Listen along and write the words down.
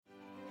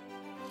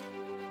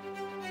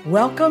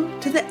Welcome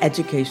to the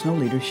Educational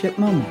Leadership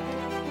Moment,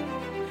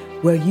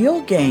 where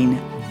you'll gain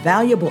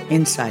valuable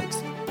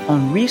insights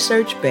on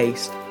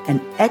research-based and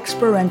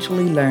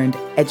experientially learned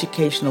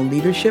educational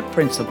leadership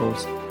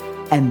principles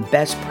and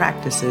best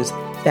practices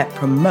that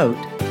promote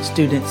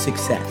student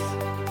success.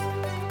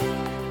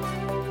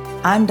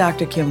 I'm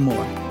Dr. Kim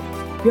Moore,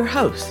 your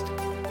host.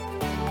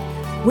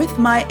 With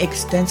my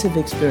extensive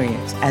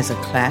experience as a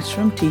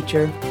classroom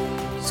teacher,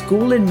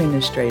 school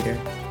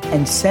administrator,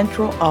 and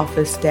central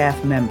office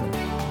staff member,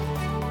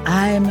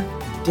 I'm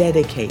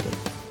dedicated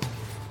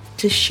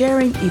to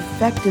sharing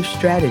effective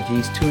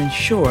strategies to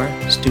ensure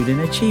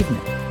student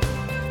achievement.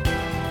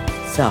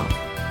 So,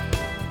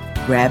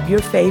 grab your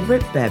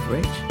favorite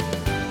beverage,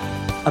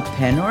 a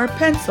pen or a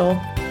pencil,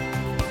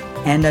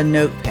 and a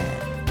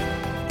notepad,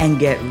 and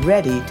get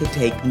ready to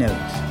take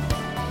notes.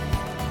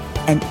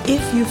 And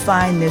if you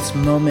find this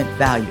moment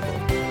valuable,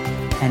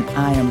 and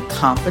I am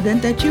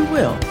confident that you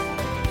will,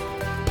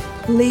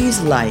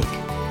 please like,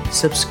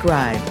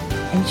 subscribe,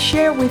 and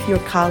share with your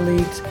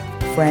colleagues,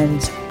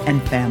 friends,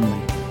 and family.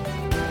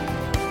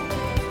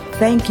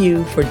 Thank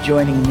you for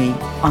joining me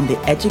on the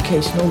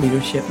Educational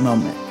Leadership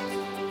Moment.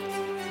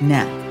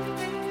 Now,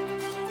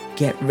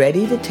 get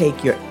ready to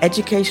take your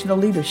educational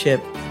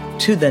leadership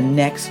to the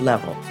next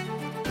level.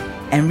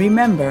 And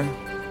remember,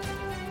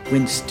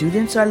 when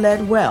students are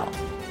led well,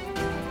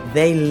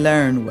 they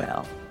learn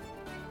well.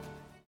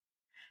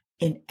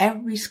 In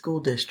every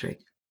school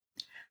district,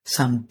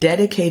 some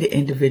dedicated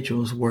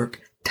individuals work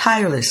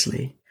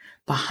tirelessly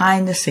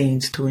behind the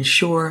scenes to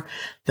ensure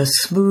the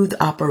smooth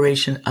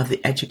operation of the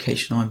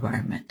educational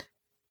environment.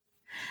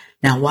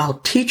 Now, while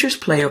teachers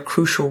play a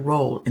crucial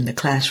role in the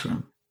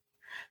classroom,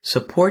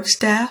 support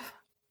staff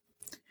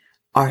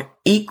are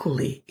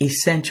equally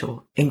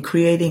essential in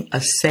creating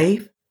a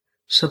safe,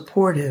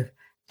 supportive,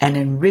 and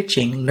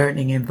enriching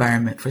learning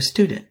environment for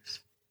students.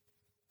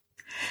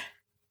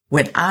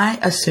 When I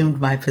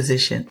assumed my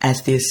position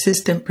as the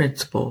assistant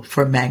principal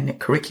for Magnet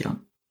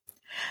Curriculum,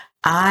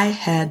 I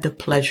had the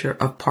pleasure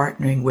of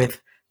partnering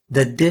with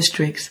the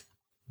district's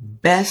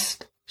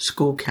best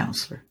school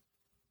counselor.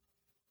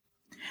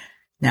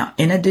 Now,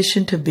 in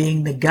addition to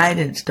being the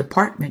guidance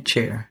department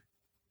chair,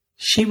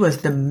 she was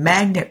the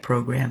Magnet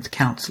program's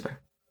counselor.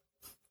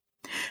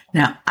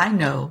 Now, I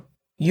know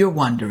you're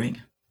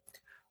wondering,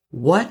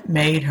 what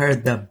made her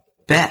the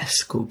best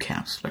school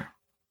counselor?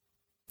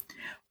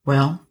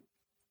 Well,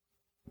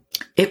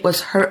 it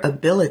was her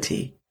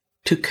ability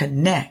to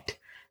connect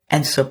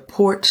and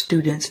support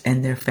students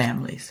and their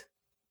families.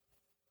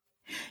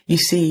 You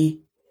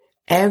see,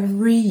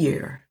 every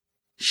year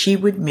she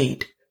would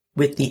meet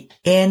with the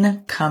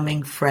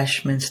incoming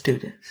freshman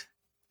students.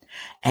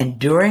 And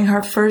during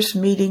her first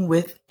meeting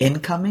with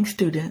incoming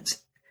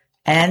students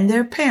and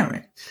their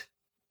parents,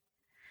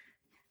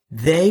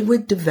 they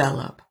would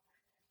develop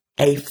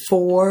a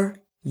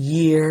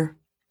 4-year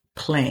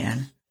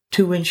plan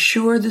to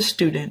ensure the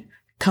student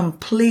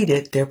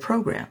completed their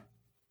program.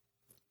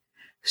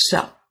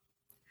 So,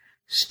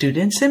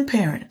 students and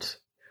parents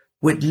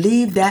would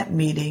leave that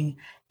meeting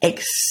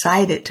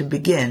excited to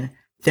begin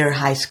their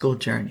high school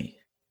journey.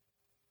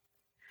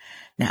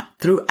 Now,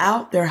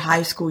 throughout their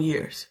high school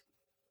years,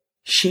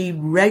 she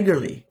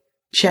regularly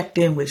checked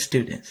in with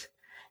students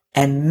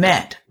and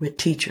met with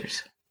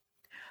teachers,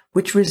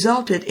 which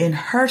resulted in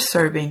her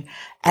serving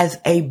as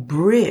a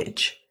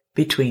bridge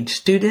between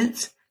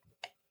students,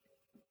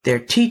 their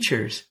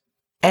teachers,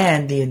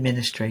 and the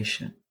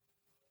administration.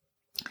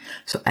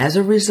 So as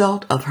a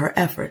result of her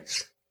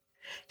efforts,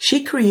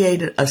 she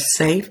created a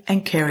safe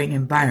and caring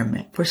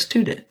environment for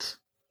students.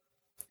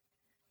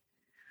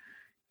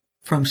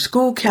 From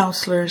school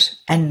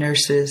counselors and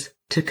nurses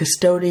to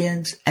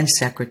custodians and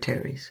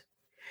secretaries,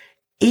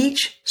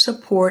 each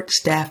support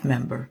staff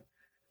member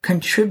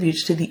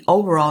contributes to the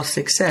overall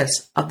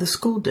success of the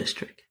school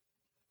district.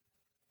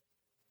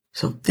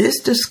 So this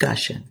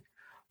discussion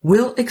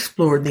will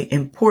explore the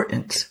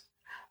importance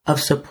of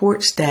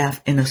support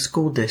staff in a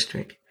school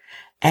district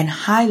and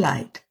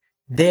highlight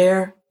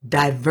their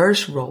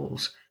diverse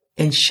roles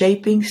in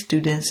shaping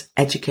students'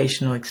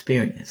 educational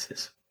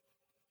experiences.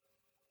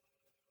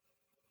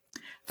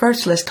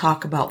 First, let's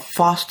talk about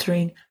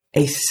fostering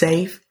a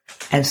safe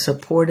and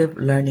supportive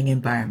learning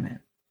environment.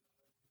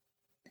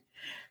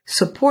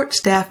 Support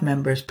staff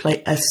members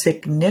play a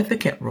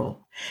significant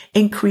role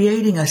in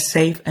creating a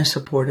safe and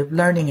supportive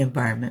learning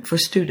environment for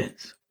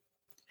students.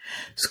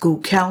 School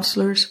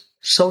counselors,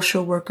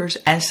 social workers,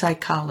 and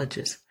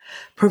psychologists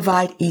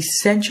provide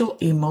essential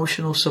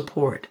emotional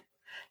support,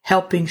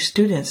 helping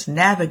students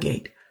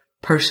navigate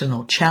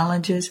personal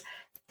challenges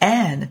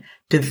and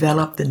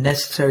develop the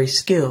necessary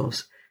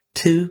skills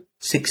to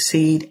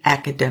succeed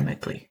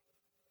academically.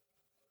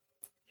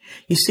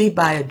 You see,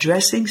 by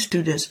addressing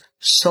students'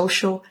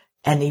 social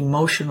and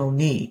emotional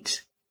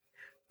needs,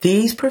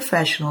 these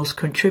professionals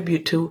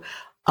contribute to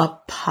a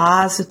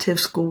positive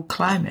school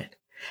climate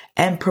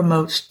and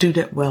promote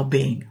student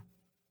well-being.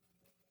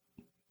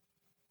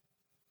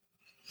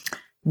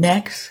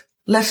 Next,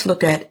 let's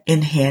look at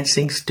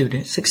enhancing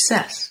student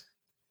success.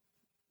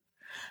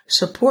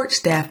 Support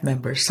staff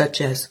members,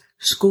 such as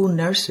school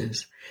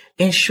nurses,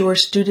 ensure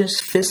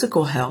students'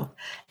 physical health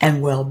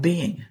and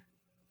well-being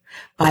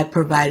by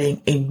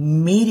providing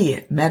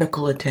immediate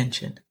medical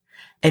attention,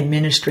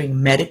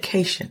 administering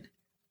medication,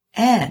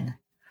 and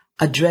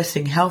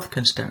addressing health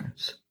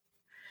concerns.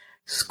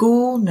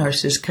 School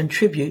nurses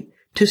contribute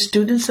to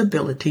students'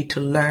 ability to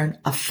learn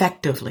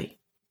effectively.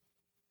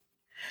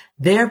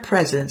 Their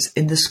presence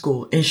in the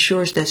school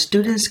ensures that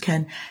students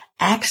can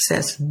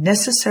access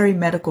necessary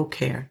medical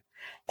care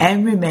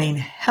and remain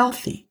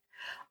healthy,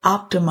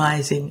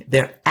 optimizing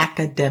their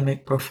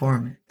academic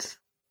performance.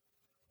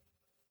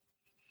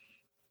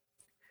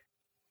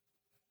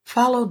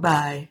 Followed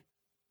by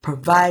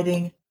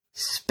providing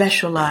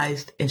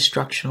specialized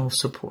instructional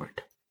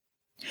support.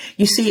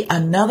 You see,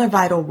 another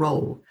vital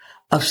role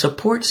of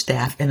support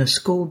staff in a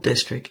school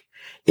district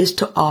is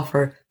to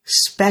offer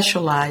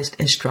specialized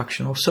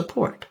instructional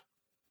support.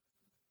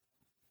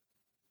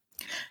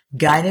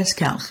 Guidance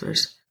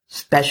counselors,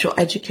 special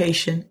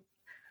education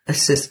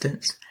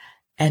assistants,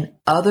 and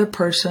other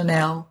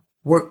personnel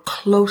work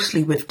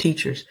closely with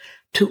teachers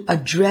to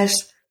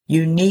address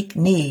unique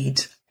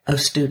needs of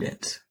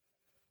students.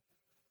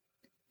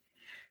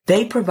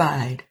 They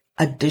provide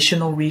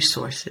additional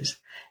resources,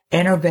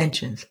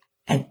 interventions,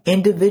 and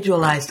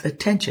individualized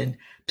attention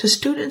to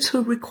students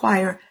who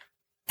require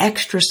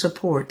extra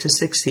support to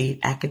succeed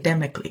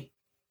academically.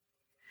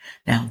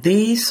 Now,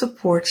 these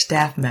support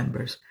staff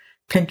members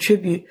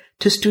contribute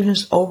to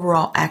students'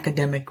 overall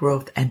academic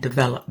growth and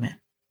development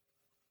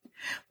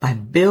by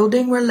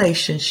building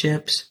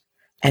relationships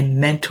and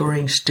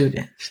mentoring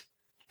students.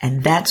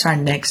 And that's our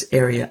next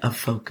area of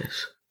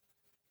focus.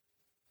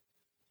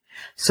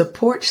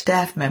 Support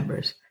staff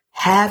members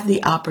have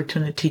the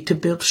opportunity to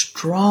build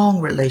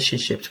strong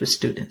relationships with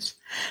students,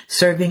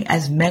 serving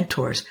as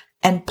mentors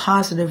and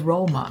positive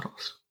role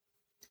models.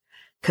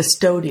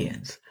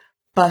 Custodians,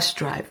 bus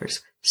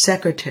drivers,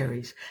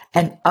 secretaries,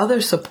 and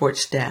other support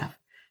staff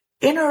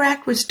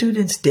interact with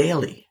students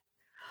daily,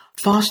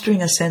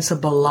 fostering a sense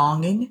of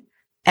belonging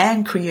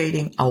and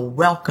creating a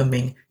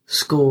welcoming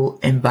school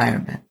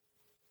environment.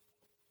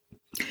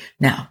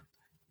 Now,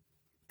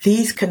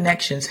 these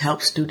connections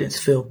help students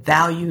feel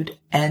valued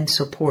and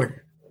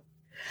supported,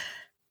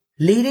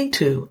 leading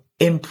to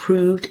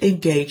improved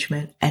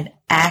engagement and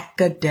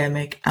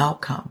academic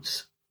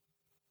outcomes.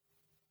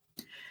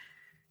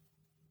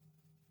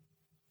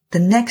 The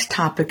next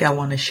topic I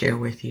want to share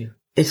with you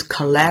is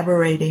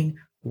collaborating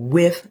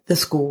with the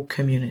school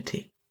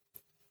community.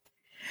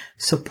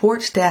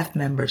 Support staff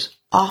members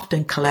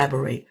often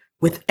collaborate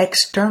with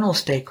external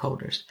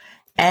stakeholders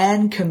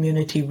and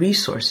community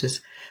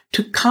resources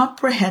to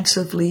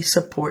comprehensively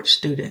support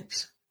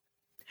students.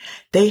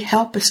 They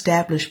help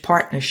establish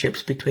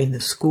partnerships between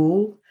the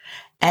school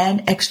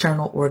and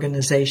external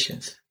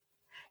organizations,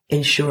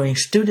 ensuring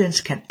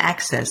students can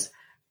access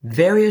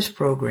various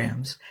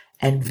programs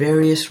and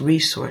various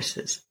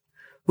resources,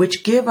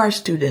 which give our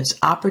students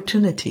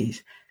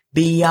opportunities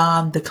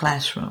beyond the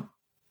classroom.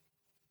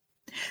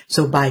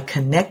 So by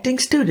connecting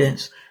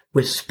students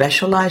with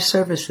specialized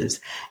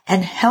services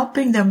and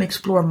helping them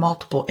explore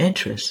multiple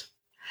interests,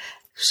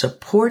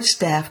 support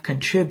staff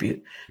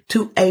contribute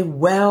to a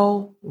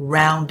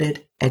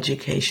well-rounded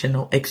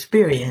educational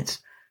experience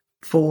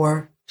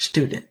for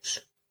students.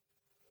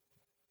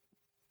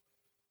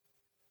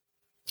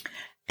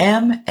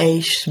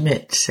 M.A.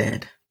 Schmidt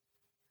said,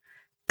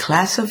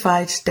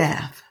 "Classified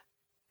staff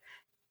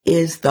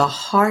is the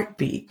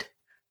heartbeat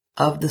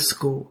of the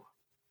school,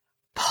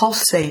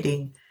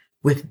 pulsating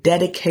with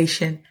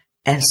dedication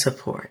and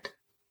support."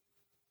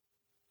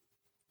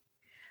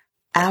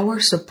 Our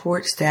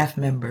support staff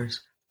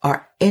members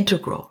are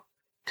integral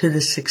to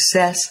the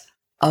success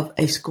of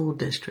a school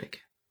district,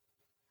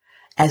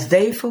 as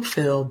they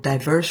fulfill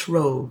diverse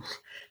roles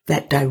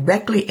that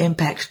directly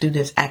impact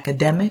students'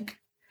 academic,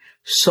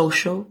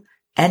 social,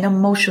 and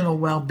emotional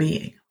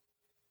well-being.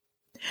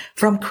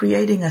 From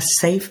creating a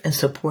safe and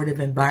supportive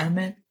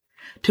environment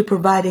to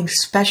providing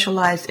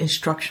specialized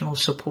instructional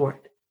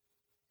support,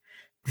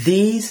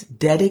 these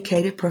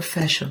dedicated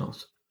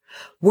professionals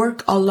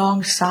work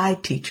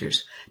alongside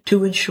teachers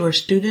to ensure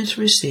students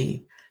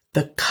receive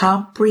the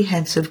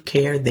comprehensive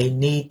care they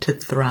need to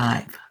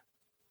thrive.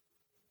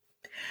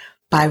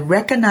 By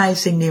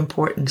recognizing the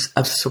importance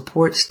of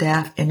support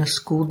staff in a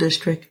school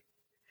district,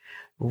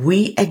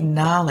 we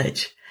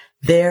acknowledge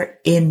their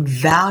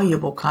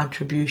invaluable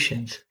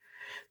contributions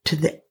to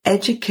the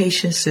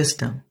education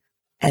system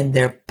and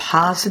their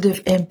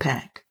positive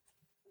impact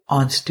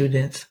on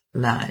students'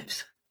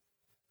 lives.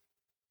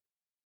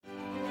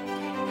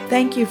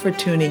 Thank you for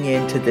tuning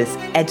in to this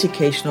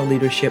educational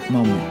leadership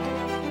moment.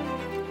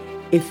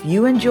 If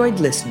you enjoyed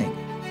listening,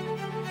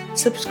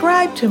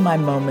 subscribe to my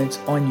moments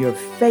on your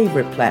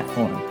favorite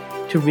platform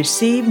to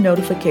receive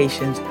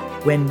notifications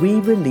when we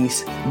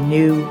release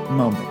new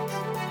moments.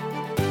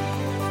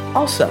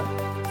 Also,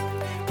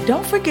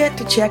 don't forget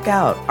to check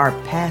out our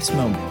past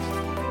moments,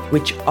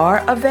 which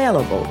are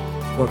available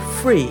for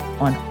free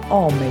on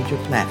all major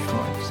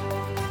platforms.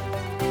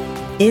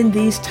 In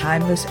these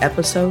timeless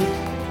episodes,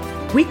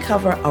 We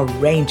cover a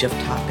range of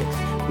topics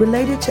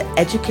related to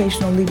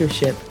educational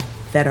leadership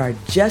that are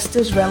just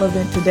as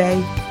relevant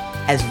today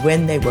as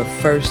when they were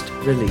first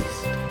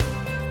released.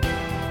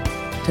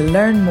 To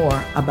learn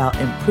more about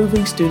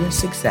improving student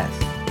success,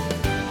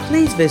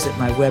 please visit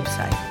my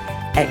website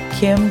at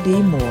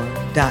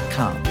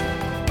kimdmoore.com.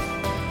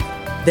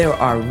 There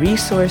are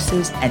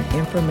resources and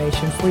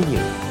information for you,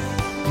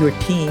 your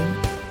team,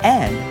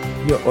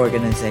 and your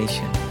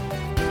organization.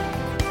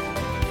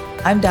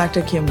 I'm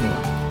Dr. Kim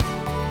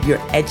Moore, your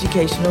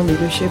educational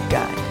leadership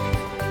guide,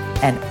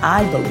 and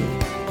I believe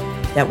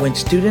that when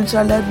students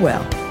are led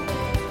well,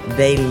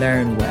 they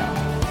learn well.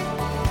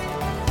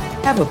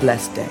 Have a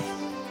blessed day.